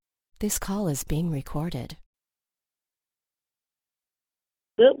This call is being recorded.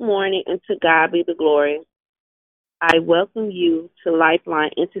 Good morning, and to God be the glory. I welcome you to Lifeline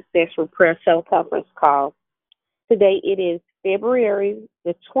Intercessory Prayer Teleconference call. Today it is February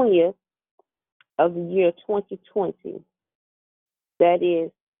the 20th of the year 2020. That is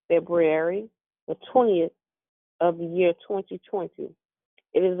February the 20th of the year 2020.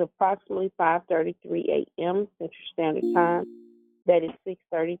 It is approximately 5:33 a.m. Central Standard Time. That is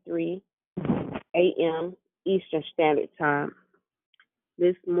 6:33 a.m. Eastern Standard Time.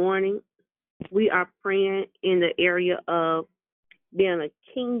 This morning, we are praying in the area of being a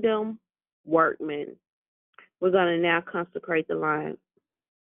kingdom workman. We're going to now consecrate the line.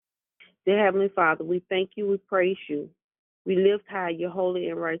 Dear Heavenly Father, we thank you, we praise you. We lift high your holy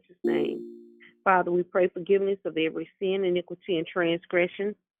and righteous name. Father, we pray forgiveness of every sin, iniquity, and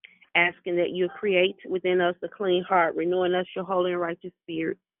transgression, asking that you create within us a clean heart, renewing us your holy and righteous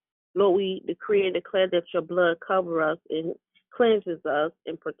spirit. Lord, we decree and declare that your blood covers us and cleanses us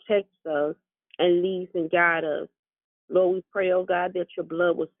and protects us and leads and guides us. Lord, we pray, oh God, that your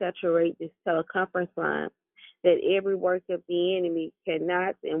blood will saturate this teleconference line, that every work of the enemy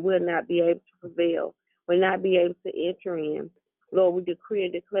cannot and will not be able to prevail, will not be able to enter in. Lord, we decree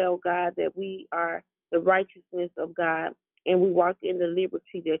and declare, oh God, that we are the righteousness of God and we walk in the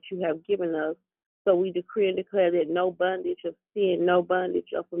liberty that you have given us. So we decree and declare that no bondage of sin, no bondage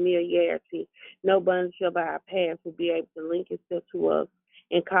of familiarity, no bondage of our past will be able to link itself to us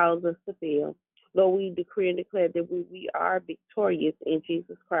and cause us to fail. Lord, we decree and declare that we are victorious in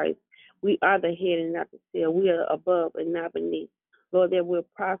Jesus Christ. We are the head and not the tail. We are above and not beneath. Lord, that we're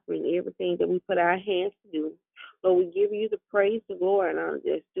prospering in everything that we put our hands to do. Lord, we give you the praise, the glory, and honor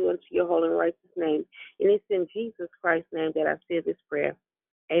that's due unto your holy and righteous name. And it's in Jesus Christ's name that I say this prayer.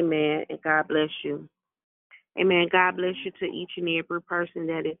 Amen, and God bless you. Amen. God bless you to each and every person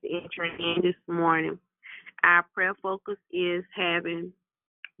that is entering in this morning. Our prayer focus is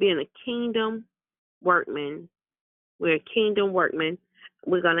being a kingdom workman. We're a kingdom workman.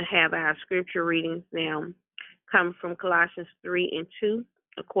 We're going to have our scripture readings now coming from Colossians 3:2,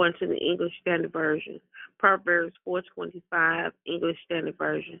 according to the English Standard Version. Proverbs 4:25, English Standard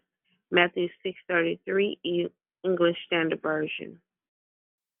Version. Matthew 6:33, English Standard Version.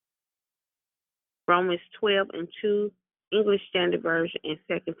 Romans 12:2, English Standard Version, and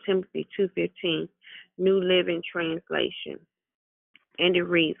 2 Timothy 2:15, New Living Translation. And it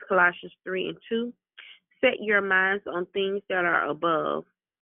reads, Colossians 3:2, set your minds on things that are above,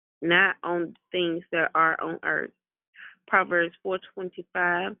 not on things that are on earth. Proverbs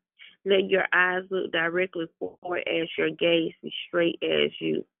 4:25, let your eyes look directly forward as your gaze be straight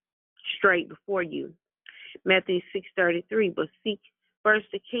before you. Matthew 6:33, but seek first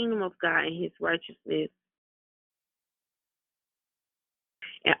the kingdom of God and his righteousness,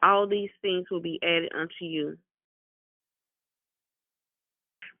 and all these things will be added unto you.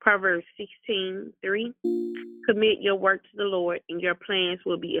 Proverbs 16:3, commit your work to the Lord, and your plans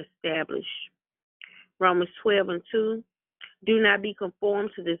will be established. Romans 12:2, do not be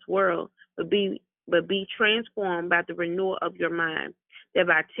conformed to this world, but be transformed by the renewal of your mind, that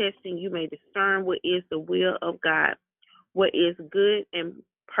by testing you may discern what is the will of God, what is good and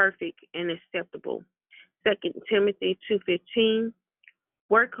perfect and acceptable. 2 Timothy 2:15,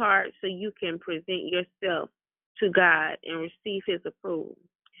 work hard so you can present yourself to God and receive his approval.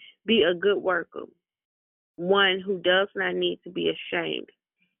 Be a good worker, one who does not need to be ashamed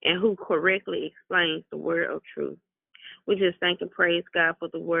and who correctly explains the word of truth. We just thank and praise God for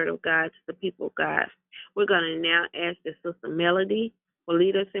the word of God to the people of God. We're going to now ask that Sister Melody will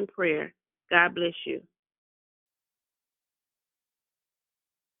lead us in prayer. God bless you.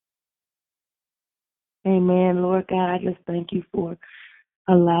 Amen. Lord God, I just thank you for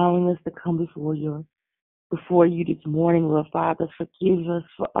allowing us to come before you this morning, Lord Father. Forgive us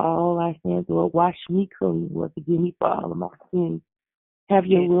for all our sins, Lord. Wash me clean, Lord. Forgive me for all of my sins. Have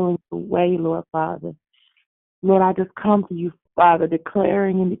your will and your way, Lord Father. Lord, I just come to you, Father,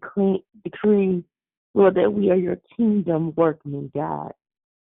 declaring and decreeing, Lord, that we are your kingdom workmen, God.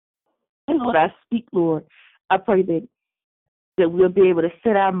 And Lord, I speak, Lord, I pray that we'll be able to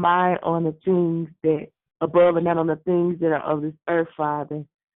set our mind on the things that above and not on the things that are of this earth, Father.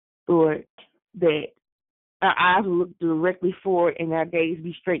 Lord, that our eyes will look directly forward and our gaze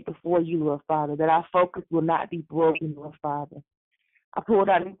be straight before you, Lord Father, that our focus will not be broken, Lord Father. I pulled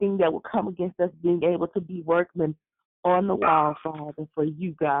out anything that will come against us being able to be workmen on the wall, Father, for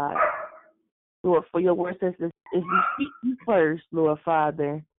you, God. Lord, for your word says this, if we seek you first, Lord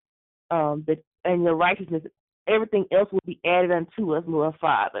Father, and your righteousness, everything else will be added unto us, Lord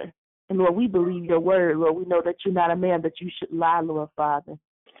Father. And Lord, we believe your word, Lord. We know that you're not a man that you should lie, Lord Father.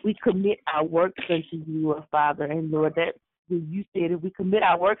 we commit our works unto you, Lord Father. And Lord, that you said if we commit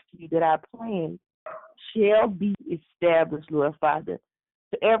our works to you, that our plans shall be established, Lord Father.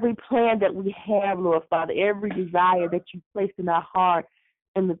 So every plan that we have, Lord Father, every desire that you placed in our heart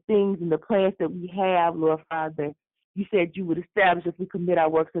and the things and the plans that we have, Lord Father, you said you would establish if we commit our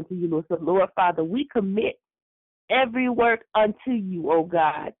works unto you, Lord. So, Lord Father, we commit every work unto you, O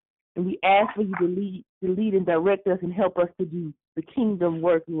God. And we ask for you to lead and direct us and help us to do the kingdom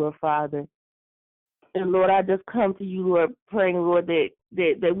work, Lord Father. And Lord, I just come to you, Lord, praying, Lord,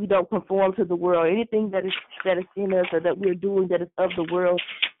 that we don't conform to the world. Anything that is in us or that we're doing that is of the world,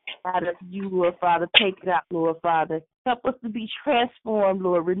 out of you, Lord Father, take it out, Lord Father. Help us to be transformed,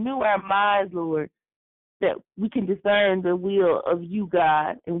 Lord. Renew our minds, Lord, that we can discern the will of you,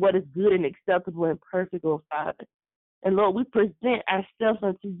 God, and what is good and acceptable and perfect, Lord Father. And Lord, we present ourselves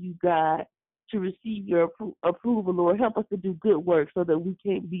unto you, God, to receive your approval, Lord. Help us to do good work so that we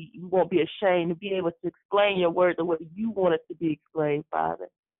won't be ashamed to be able to explain your word the way you want it to be explained, Father.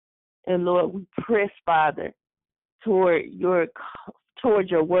 And Lord, we press, Father, toward your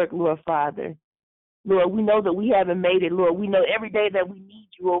work, Lord Father. Lord, we know that we haven't made it, Lord. We know every day that we need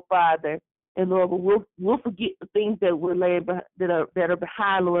you, oh Father. And Lord, but we'll forget the things that we're laying that are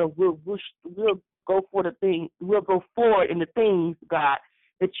behind, Lord. We'll go for the things. We'll go forward in the things, God,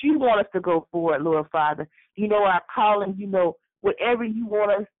 that you want us to go forward, Lord Father. You know our calling. You know whatever you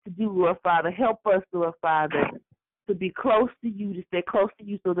want us to do, Lord Father. Help us, Lord Father, to be close to you, to stay close to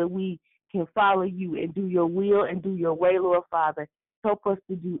you, so that we can follow you and do your will and do your way, Lord Father. Help us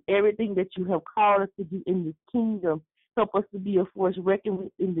to do everything that you have called us to do in this kingdom. Help us to be a force reckoned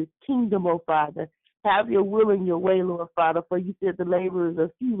with in this kingdom, oh Father. Have your will and your way, Lord Father, for you said the laborers are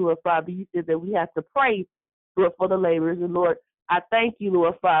few, Lord Father. You said that we have to pray, Lord, for the laborers. And Lord, I thank you,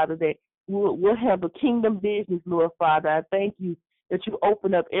 Lord Father, that we'll have a kingdom business, Lord Father. I thank you that you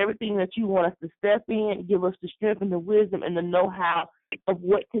open up everything that you want us to step in and give us the strength and the wisdom and the know-how of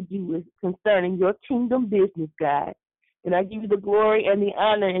what to do concerning your kingdom business, God. And I give you the glory and the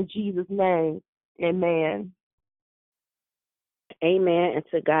honor in Jesus' name. Amen. Amen. And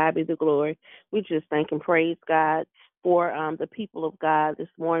to God be the glory. We just thank and praise God for the people of God. This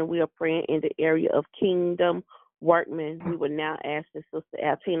morning we are praying in the area of kingdom workmen. We will now ask that Sister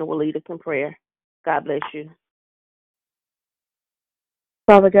Altina will lead us in prayer. God bless you.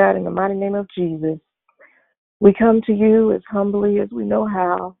 Father God, in the mighty name of Jesus, we come to you as humbly as we know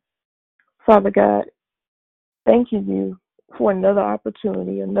how. Father God, thanking you for another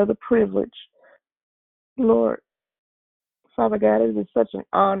opportunity, another privilege. Lord, Father God, it is such an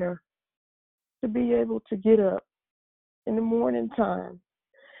honor to be able to get up in the morning time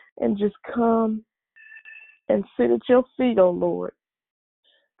and just come and sit at your feet, oh Lord.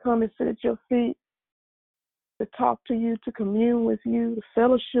 Come and sit at your feet to talk to you, to commune with you, to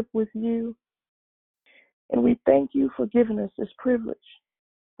fellowship with you. And we thank you for giving us this privilege.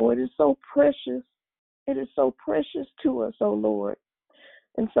 For it is so precious. It is so precious to us, oh Lord.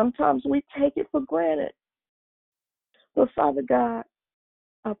 And sometimes we take it for granted. But Father God,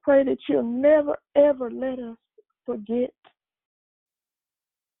 I pray that you'll never, ever let us forget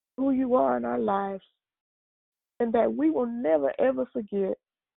who you are in our lives, and that we will never, ever forget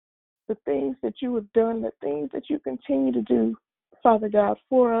the things that you have done, the things that you continue to do, Father God,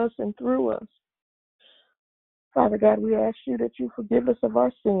 for us and through us. Father God, we ask you that you forgive us of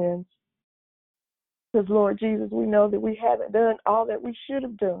our sins. Because, Lord Jesus, we know that we haven't done all that we should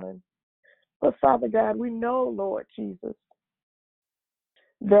have done. But, Father God, we know, Lord Jesus,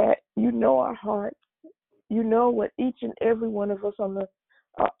 that you know our hearts. You know what each and every one of us of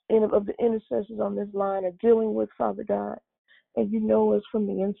the intercessors on this line are dealing with, Father God. And you know us from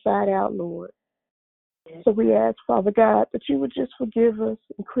the inside out, Lord. So we ask, Father God, that you would just forgive us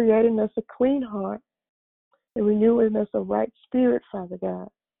and create in us a clean heart and renew in us a right spirit, Father God.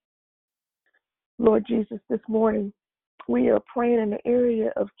 Lord Jesus, this morning we are praying in the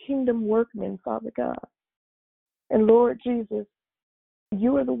area of kingdom workmen, Father God. And Lord Jesus,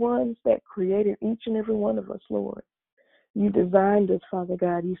 you are the ones that created each and every one of us, Lord. You designed us, Father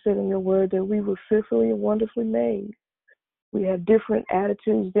God. You said in your word that we were fearfully and wonderfully made. We have different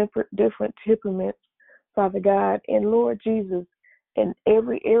attitudes, different temperaments, Father God. And Lord Jesus, in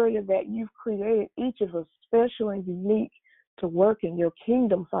every area that you've created, each of us special and unique to work in your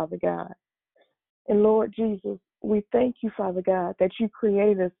kingdom, Father God. And Lord Jesus, we thank you, Father God, that you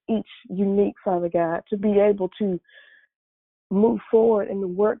created us each unique, Father God, to be able to move forward in the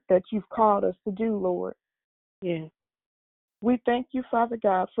work that you've called us to do, Lord. Yeah. We thank you, Father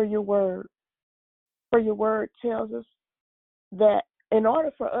God, for your word. For your word tells us that in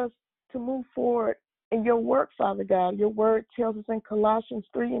order for us to move forward in your work, Father God. Your word tells us in Colossians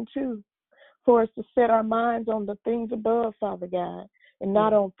 3:2 for us to set our minds on the things above, Father God, and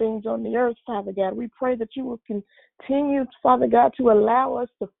not on things on the earth, Father God. We pray that you will continue, Father God, to allow us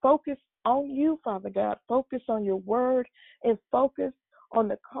to focus on you, Father God, focus on your word, and focus on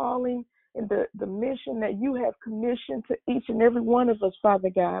the calling and the mission that you have commissioned to each and every one of us, Father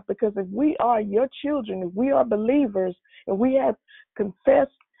God, because if we are your children, if we are believers, and we have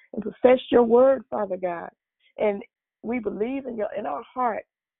confessed and professed your word, Father God, and we believe in our heart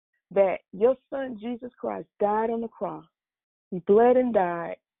that your son, Jesus Christ, died on the cross. He bled and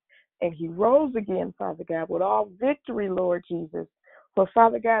died, and he rose again, Father God, with all victory, Lord Jesus. For,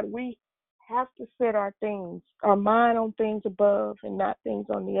 Father God, we have to set our mind on things above and not things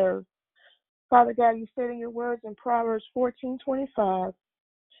on the earth. Father God, you said in your words in Proverbs 14:25,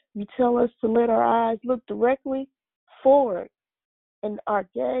 you tell us to let our eyes look directly forward and our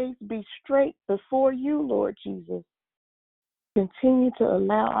gaze be straight before you, Lord Jesus. Continue to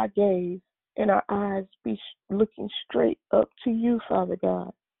allow our gaze and our eyes be looking straight up to you, Father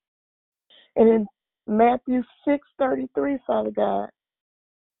God. And in Matthew 6:33, Father God,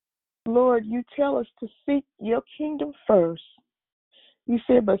 Lord, you tell us to seek your kingdom first. You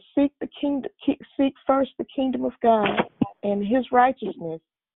said, but seek first the kingdom of God and his righteousness,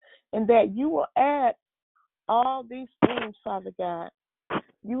 and that you will add all these things, Father God.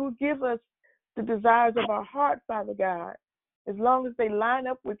 You will give us the desires of our heart, Father God, as long as they line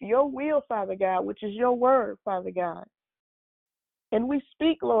up with your will, Father God, which is your word, Father God. And we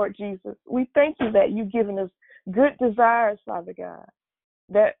speak, Lord Jesus. We thank you that you've given us good desires, Father God,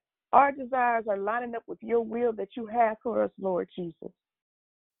 that our desires are lining up with your will that you have for us, Lord Jesus.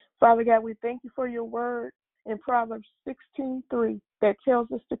 Father God, we thank you for your word in Proverbs 16:3 that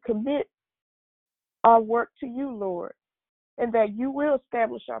tells us to commit our work to you, Lord, and that you will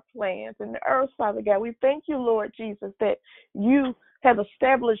establish our plans in the earth, Father God. We thank you, Lord Jesus, that you have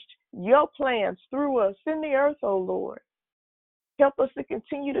established your plans through us in the earth, oh Lord. Help us to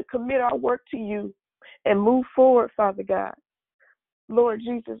continue to commit our work to you and move forward, Father God. Lord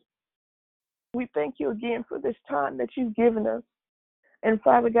Jesus, we thank you again for this time that you've given us. And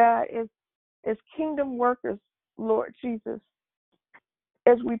Father God, as kingdom workers, Lord Jesus,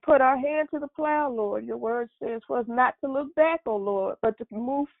 as we put our hand to the plow, Lord, your word says for us not to look back, oh Lord, but to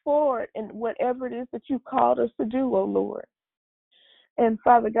move forward in whatever it is that you called us to do, oh Lord. And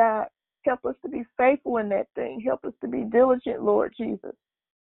Father God, help us to be faithful in that thing. Help us to be diligent, Lord Jesus.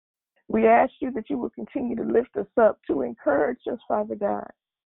 We ask you that you will continue to lift us up, to encourage us, Father God,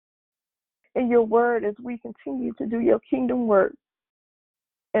 in your word as we continue to do your kingdom work.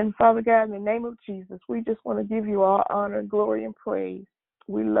 And Father God, in the name of Jesus, we just want to give you all honor, glory, and praise.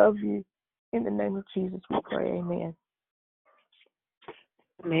 We love you. In the name of Jesus, we pray. Amen.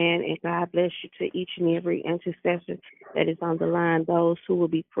 Amen. And God bless you to each and every intercessor that is on the line, those who will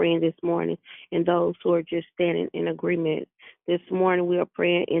be praying this morning and those who are just standing in agreement. This morning we are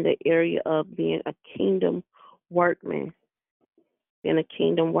praying in the area of being a kingdom workman. Being a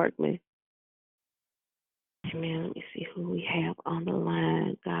kingdom workman. Amen. Let me see who we have on the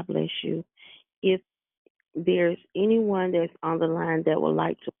line. God bless you. If there's anyone that's on the line that would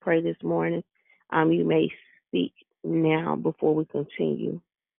like to pray this morning, you may speak now before we continue.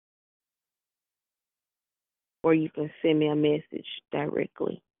 Or you can send me a message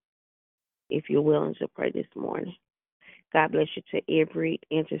directly if you're willing to pray this morning. God bless you to every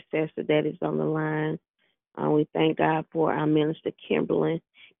intercessor that is on the line. We thank God for our minister Kimberly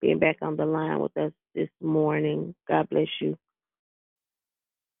being back on the line with us this morning. God bless you.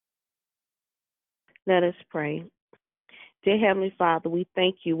 Let us pray. Dear Heavenly Father, we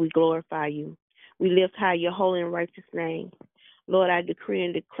thank you. We glorify you. We lift high your holy and righteous name. Lord, I decree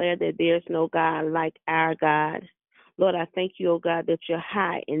and declare that there is no God like our God. Lord, I thank you, O God, that you're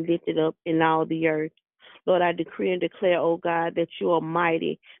high and lifted up in all the earth. Lord, I decree and declare, oh God, that you are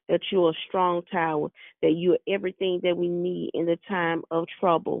mighty, that you are a strong tower, that you are everything that we need in the time of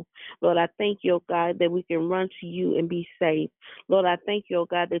trouble. Lord, I thank you, oh God, that we can run to you and be safe. Lord, I thank you, oh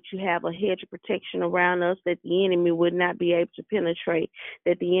God, that you have a hedge of protection around us, that the enemy would not be able to penetrate,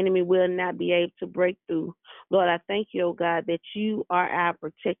 that the enemy will not be able to break through. Lord, I thank you, oh God, that you are our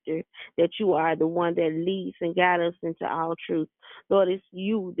protector, that you are the one that leads and guides us into all truth. Lord, it's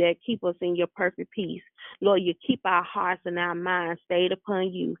you that keep us in your perfect peace. Lord, you keep our hearts and our minds stayed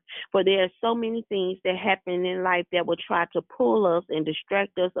upon you. For there are so many things that happen in life that will try to pull us and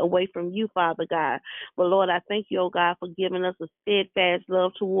distract us away from you, Father God. But Lord, I thank you, oh God, for giving us a steadfast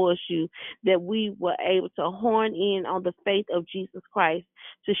love towards you, that we were able to horn in on the faith of Jesus Christ,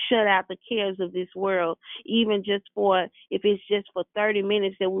 to shut out the cares of this world, even just for, if it's just for 30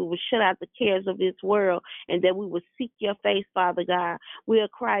 minutes, that we would shut out the cares of this world and that we would seek your face, Father God. We'll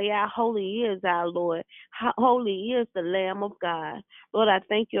cry out, holy is our Lord. Holy is the Lamb of God. Lord, I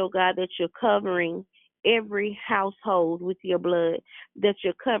thank you, oh God, that you're covering every household with your blood, that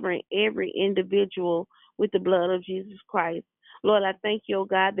you're covering every individual with the blood of Jesus Christ. Lord, I thank you, oh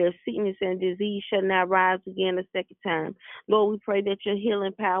God, that sickness and disease shall not rise again a second time. Lord, we pray that your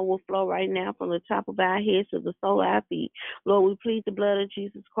healing power will flow right now from the top of our heads to the sole of our feet. Lord, we plead the blood of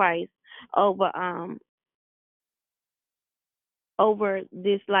Jesus Christ over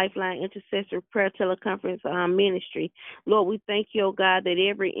this Lifeline Intercessory Prayer Teleconference ministry. Lord, we thank you, oh God, that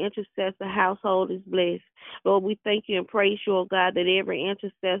every intercessor household is blessed. Lord, we thank you and praise you, oh God, that every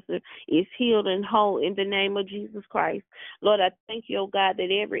intercessor is healed and whole in the name of Jesus Christ. Lord, I thank you, oh God, that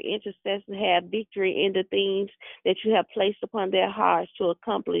every intercessor have victory in the things that you have placed upon their hearts to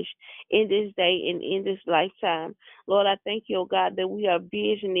accomplish in this day and in this lifetime. Lord, I thank you, oh God, that we are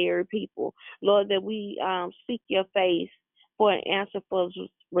visionary people. Lord, that we seek your face for an answer, for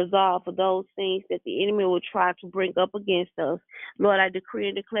resolve for those things that the enemy will try to bring up against us. Lord, I decree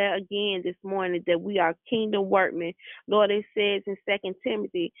and declare again this morning that we are kingdom workmen. Lord, it says in 2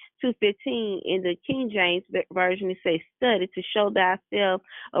 Timothy 2:15 in the King James Version, it says, study to show thyself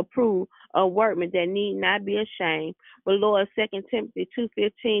approved, a workman that need not be ashamed. But Lord, 2 Timothy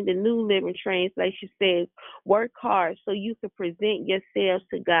 2:15, the New Living Translation says, work hard so you can present yourselves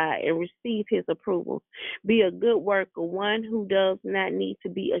to God and receive his approval. Be a good worker, one who does not need to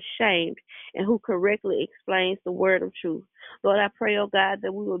be ashamed and who correctly explains the word of truth. Lord, I pray, oh God,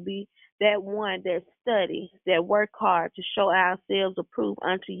 that we will be that one that studies, that work hard to show ourselves approved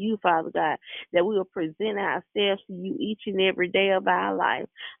unto you, Father God, that we will present ourselves to you each and every day of our life.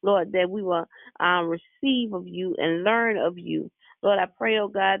 Lord, that we will receive of you and learn of you. Lord, I pray, oh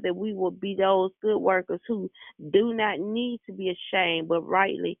God, that we will be those good workers who do not need to be ashamed, but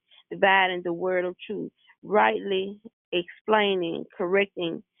rightly dividing the word of truth, rightly explaining,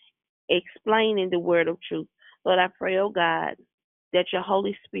 correcting, explaining the word of truth. Lord, I pray, oh God, that your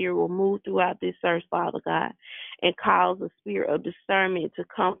Holy Spirit will move throughout this earth, Father God, and cause a spirit of discernment to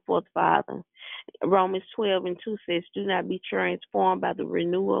come forth, Father. Romans 12:2 says, do not be transformed by the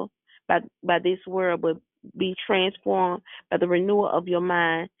renewal, by this world, but be transformed by the renewal of your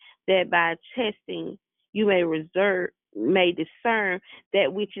mind, that by testing you may discern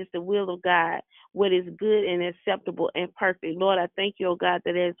that which is the will of God, what is good and acceptable and perfect. Lord, I thank you, oh God,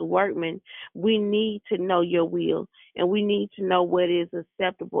 that as workmen, we need to know your will and we need to know what is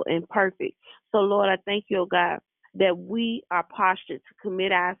acceptable and perfect. So, Lord, I thank you, oh God, that we are postured to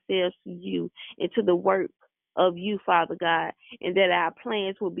commit ourselves to you and to the work of you, Father God, and that our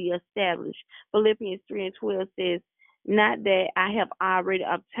plans will be established. Philippians 3:12 says, not that I have already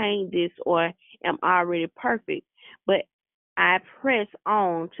obtained this or am already perfect, but I press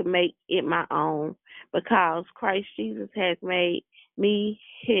on to make it my own, because Christ Jesus has made me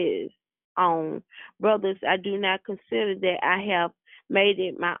his own. Brothers, I do not consider that I have made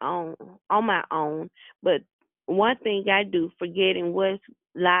it my own on my own, but one thing I do, forgetting what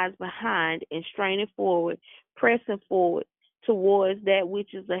lies behind and straining forward, pressing forward towards that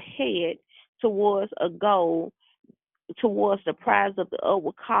which is ahead, towards a goal, towards the prize of the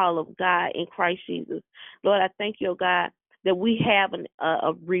upward call of God in Christ Jesus. Lord, I thank you, oh God, that we have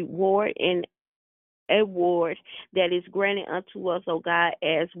a reward and award that is granted unto us, oh God,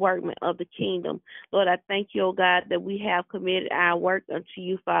 as workmen of the kingdom. Lord, I thank you, oh God, that we have committed our work unto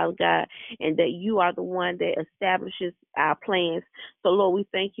you, Father God, and that you are the one that establishes our plans. So, Lord, we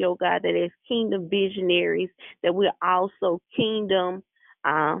thank you, oh God, that as kingdom visionaries, that we're also kingdom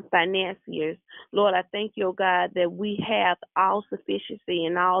financiers. Lord, I thank you, oh God, that we have all sufficiency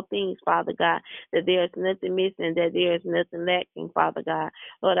in all things, Father God, that there is nothing missing, that there is nothing lacking, Father God.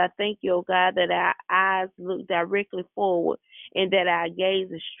 Lord, I thank you, oh God, that our eyes look directly forward and that our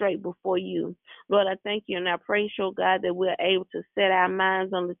gaze is straight before you. Lord, I thank you and I praise you, oh God, that we're able to set our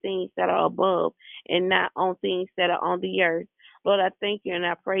minds on the things that are above and not on things that are on the earth. Lord, I thank you and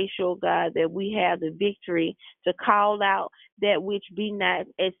I praise you, oh God, that we have the victory to call out that which be not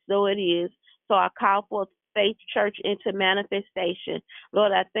as though it is. So I call forth Faith Church into manifestation.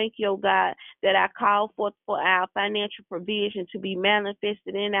 Lord, I thank you, oh God, that I call forth for our financial provision to be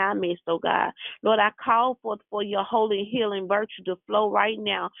manifested in our midst, oh God. Lord, I call forth for your holy healing virtue to flow right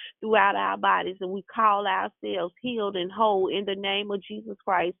now throughout our bodies, and we call ourselves healed and whole in the name of Jesus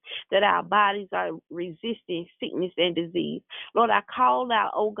Christ, that our bodies are resisting sickness and disease. Lord, I call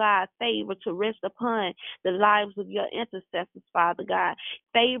out, oh God, favor to rest upon the lives of your intercessors, Father God.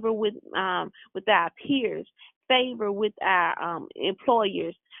 Favor with our peers, favor with our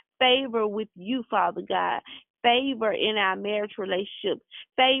employers, favor with you, Father God. Favor in our marriage relationships,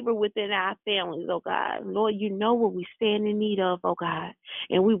 favor within our families, oh God. Lord, you know what we stand in need of, oh God.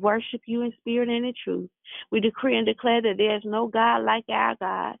 And we worship you in spirit and in truth. We decree and declare that there's no God like our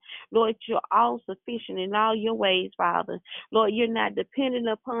God. Lord, you're all sufficient in all your ways, Father. Lord, you're not dependent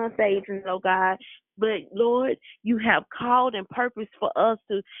upon favors, oh God. But Lord, you have called and purposed for us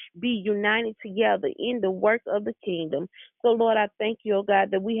to be united together in the work of the kingdom. So Lord, I thank you, oh God,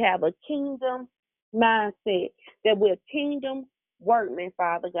 that we have a kingdom mindset, that we're kingdom workmen,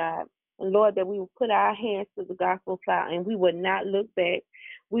 Father God. And Lord, that we will put our hands to the gospel plow and we will not look back.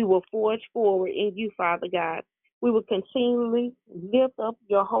 We will forge forward in you, Father God. We will continually lift up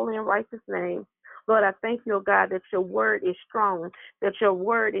your holy and righteous name. Lord, I thank you, oh God, that your word is strong, that your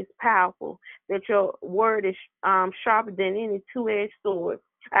word is powerful, that your word is sharper than any two-edged sword.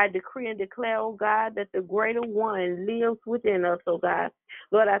 I decree and declare, oh God, that the greater one lives within us, oh God.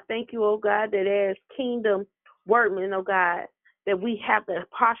 Lord, I thank you, oh God, that as kingdom workmen, oh God, that we have to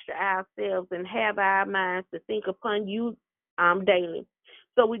posture ourselves and have our minds to think upon you daily.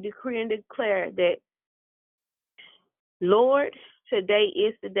 So we decree and declare that, Lord, today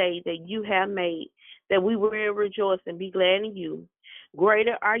is the day that you have made, that we will rejoice and be glad in you.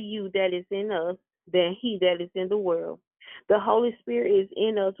 Greater are you that is in us than he that is in the world. The Holy Spirit is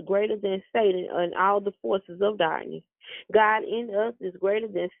in us greater than Satan and all the forces of darkness. God in us is greater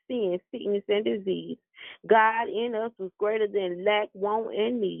than sin, sickness, and disease. God in us is greater than lack, want,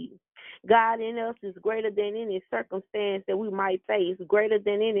 and need. God in us is greater than any circumstance that we might face, greater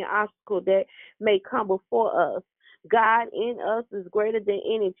than any obstacle that may come before us. God in us is greater than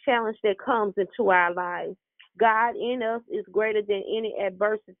any challenge that comes into our lives. God in us is greater than any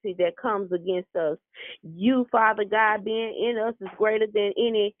adversity that comes against us. You, Father God, being in us is greater than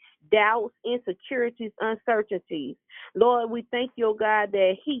any doubts, insecurities, uncertainties. Lord, we thank you, oh God,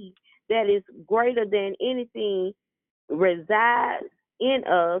 that he that is greater than anything resides in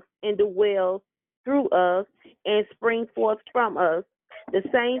us and dwells through us and springs forth from us. The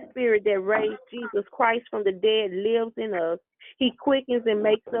same spirit that raised Jesus Christ from the dead lives in us. He quickens and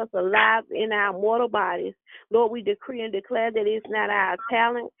makes us alive in our mortal bodies. Lord, we decree and declare that it's not our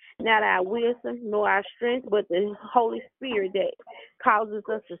talent, not our wisdom, nor our strength, but the Holy Spirit that causes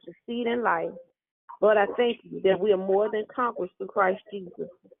us to succeed in life. Lord, I thank you that we are more than conquerors through Christ Jesus.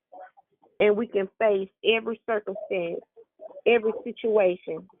 And we can face every circumstance, every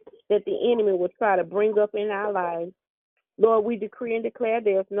situation that the enemy will try to bring up in our lives. Lord, we decree and declare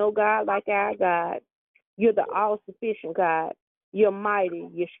there's no God like our God. You're the all-sufficient God. You're mighty,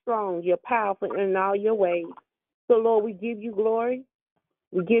 you're strong, you're powerful in all your ways. So, Lord, we give you glory,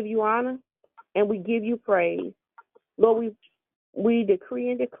 we give you honor, and we give you praise. Lord, we decree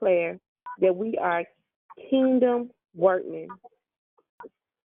and declare that we are kingdom workmen,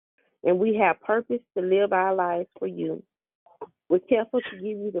 and we have purpose to live our lives for you. We're careful to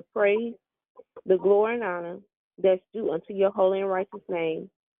give you the praise, the glory, and honor that's due unto your holy and righteous name.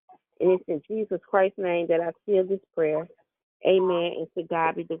 And it's in Jesus Christ's name that I seal this prayer. Amen. And to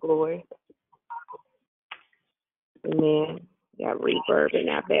God be the glory. Amen. Got reverb in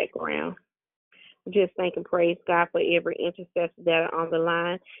our background. Just thank and praise God for every intercessor that are on the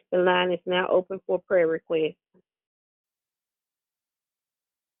line. The line is now open for prayer requests.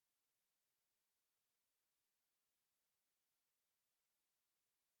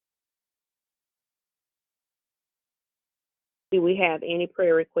 Do we have any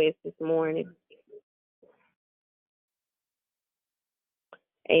prayer requests this morning?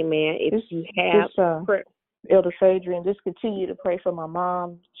 Amen. If you have Elder Sadrian, just continue to pray for my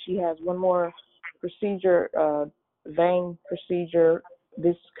mom. She has one more procedure, vein procedure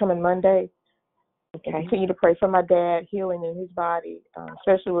this coming Monday. Okay. And continue to pray for my dad, healing in his body,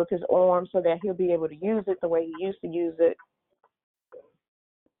 especially with his arm, so that he'll be able to use it the way he used to use it.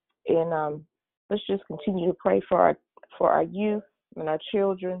 And let's just continue to pray for our youth and our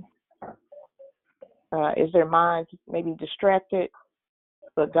children. Is their minds maybe distracted,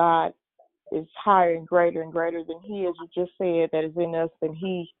 but God is higher and greater than he, as you just said, that is in us than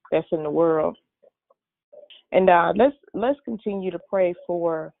he that's in the world. And let's continue to pray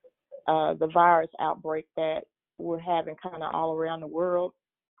for the virus outbreak that we're having kind of all around the world,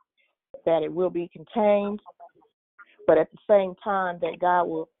 that it will be contained, but at the same time that God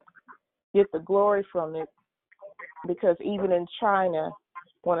will get the glory from it, because even in China,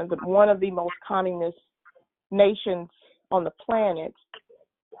 one of the most communist nations on the planet,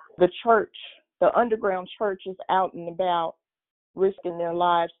 the church, the underground church is out and about risking their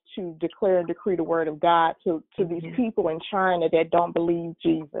lives to declare and decree the word of God to these people in China that don't believe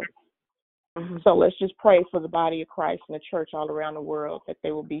Jesus. Mm-hmm. So let's just pray for the body of Christ and the church all around the world, that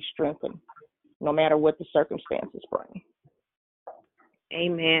they will be strengthened no matter what the circumstances bring.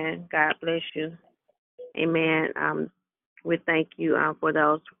 Amen. God bless you. Amen. We thank you for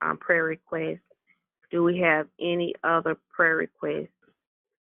those prayer requests. Do we have any other prayer requests?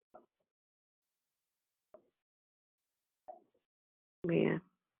 Amen.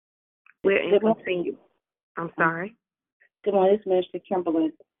 We're in continue. I'm sorry. Good morning, it's Minister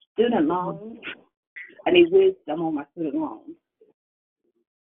Kimberly. Student loans. I need wisdom on my student loans.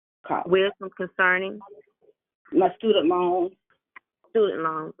 Wisdom concerning? My student loans. Student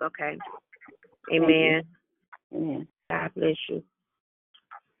loans, okay. Amen. Amen. God bless you.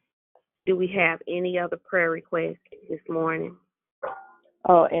 Do we have any other prayer requests this morning?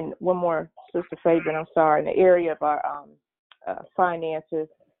 Oh, and one more, Sister Fabian, I'm sorry, in the area of our finances.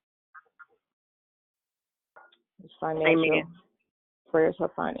 Financial Amen. Prayers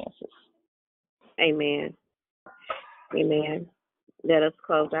for finances. Amen. Amen. Let us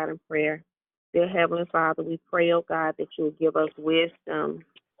close out in prayer. Dear Heavenly Father, we pray, oh God, that you will give us wisdom,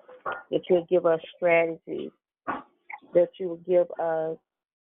 that you will give us strategies, that you will give us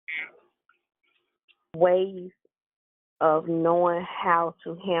ways of knowing how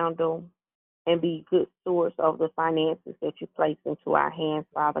to handle and be good stewards of the finances that you place into our hands,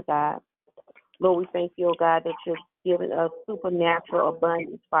 Father God. Lord, we thank you, oh God, that you're giving us supernatural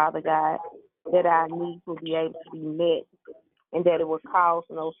abundance, Father God, that our needs will be able to be met and that it will cause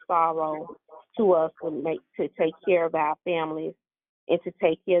no sorrow to us to take care of our families and to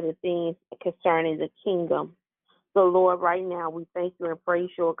take care of the things concerning the kingdom. So, Lord, right now we thank you and praise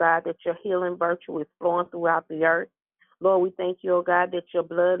you, oh God, that your healing virtue is flowing throughout the earth. Lord, we thank you, oh God, that your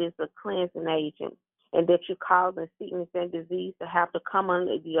blood is a cleansing agent and that you're causing sickness and disease to have to come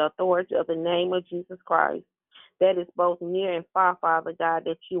under the authority of the name of Jesus Christ. That is both near and far, Father God,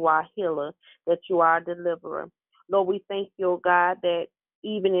 that you are a healer, that you are a deliverer. Lord, we thank you, oh God, that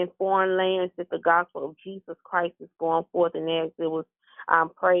even in foreign lands that the gospel of Jesus Christ is going forth, and as it was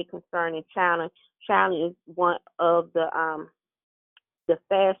prayed concerning China. China is one of the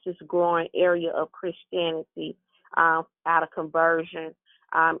fastest growing area of Christianity out of conversion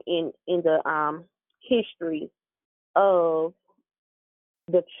in the history of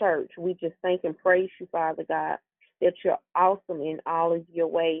the church. We just thank and praise you, Father God, that you're awesome in all of your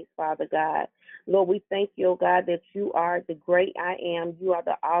ways, Father God. Lord, we thank you, oh God, that you are the great I am. You are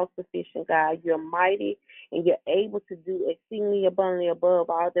the all-sufficient God. You're mighty, and you're able to do exceedingly abundantly above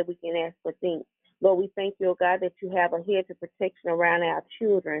all that we can ask or think. Lord, we thank you, oh God, that you have a hedge of protection around our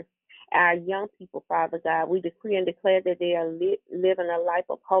children, our young people, Father God. We decree and declare that they are living a life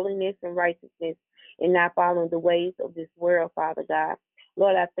of holiness and righteousness and not following the ways of this world, Father God.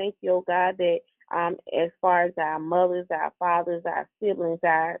 Lord, I thank you, oh God, that as far as our mothers, our fathers, our siblings,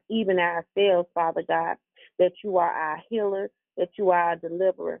 even ourselves, Father God, that you are our healer, that you are our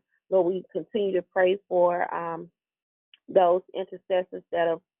deliverer. Lord, we continue to pray for those intercessors that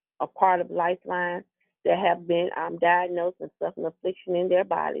are a part of Lifeline that have been diagnosed and suffering affliction in their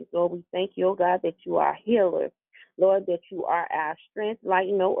bodies. Lord, we thank you, oh God, that you are a healer. Lord, that you are our strength like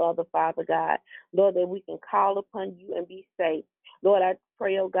no other, Father God. Lord, that we can call upon you and be safe. Lord, I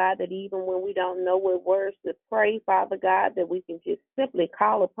pray, oh God, that even when we don't know what words to pray, Father God, that we can just simply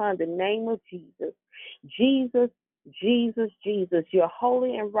call upon the name of Jesus. Jesus, Jesus, Jesus. You're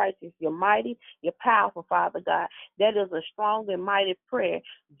holy and righteous. You're mighty. You're powerful, Father God. That is a strong and mighty prayer,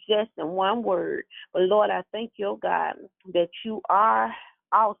 just in one word. But Lord, I thank you, oh God, that you are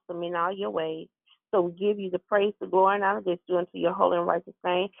awesome in all your ways. So we give you the praise, the glory, and honor that's due unto your holy and righteous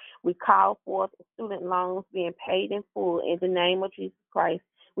name. We call forth student loans being paid in full in the name of Jesus Christ.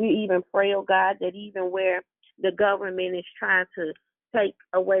 We even pray, oh God, that even where the government is trying to take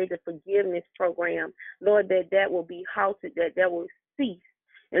away the forgiveness program, Lord, that will be halted, that will cease.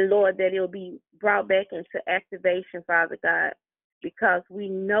 And Lord, that it will be brought back into activation, Father God, because we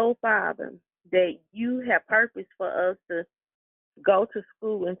know, Father, that you have purpose for us to go to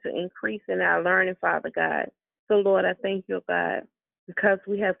school and to increase in our learning, Father God. So, Lord, I thank you, God, because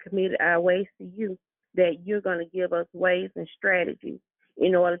we have committed our ways to you, that you're going to give us ways and strategies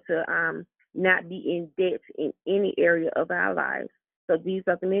in order to not be in debt in any area of our lives. So these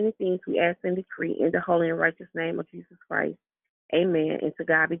are the many things we ask and decree in the holy and righteous name of Jesus Christ. Amen. And to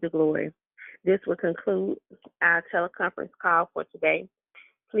God be the glory. This will conclude our teleconference call for today.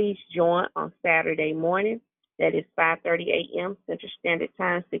 Please join on Saturday morning. That is 5:30 a.m. Central Standard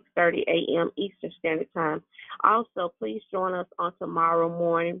Time, 6:30 a.m. Eastern Standard Time. Also, please join us on tomorrow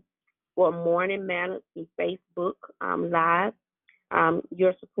morning for Morning Manna through Facebook Live.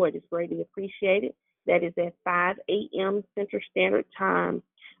 Your support is greatly appreciated. That is at 5 a.m. Central Standard Time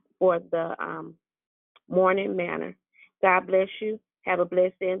for the Morning Manna. God bless you. Have a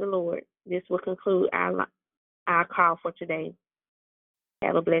blessed day in the Lord. This will conclude our call for today.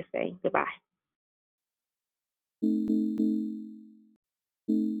 Have a blessed day. Goodbye.